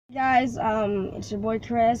Guys, it's your boy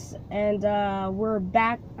Chris, and we're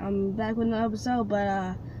back. I'm back with another episode,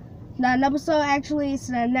 but not an episode actually. It's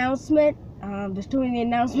an announcement. Just doing the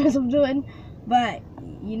announcements I'm doing, but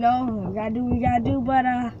you know, we gotta do what we gotta do. But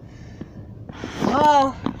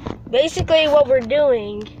well, basically what we're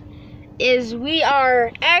doing is we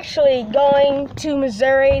are actually going to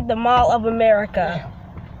Missouri, the Mall of America.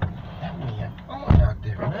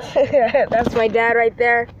 That's my dad right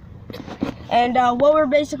there. And what we're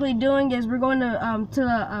basically doing is we're going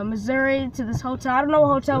to Missouri, to this hotel. I don't know what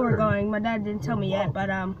hotel we're going. My dad didn't tell me yet, but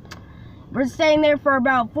we're staying there for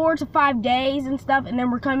about 4 to 5 days and stuff, and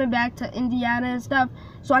then we're coming back to Indiana and stuff,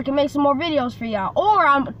 so I can make some more videos for y'all. Or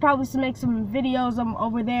I'm probably to make some videos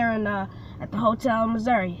over there and at the hotel in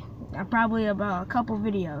Missouri. Probably about a couple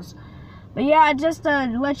videos. But yeah, just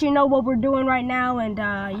to let you know what we're doing right now, and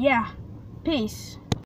yeah, peace.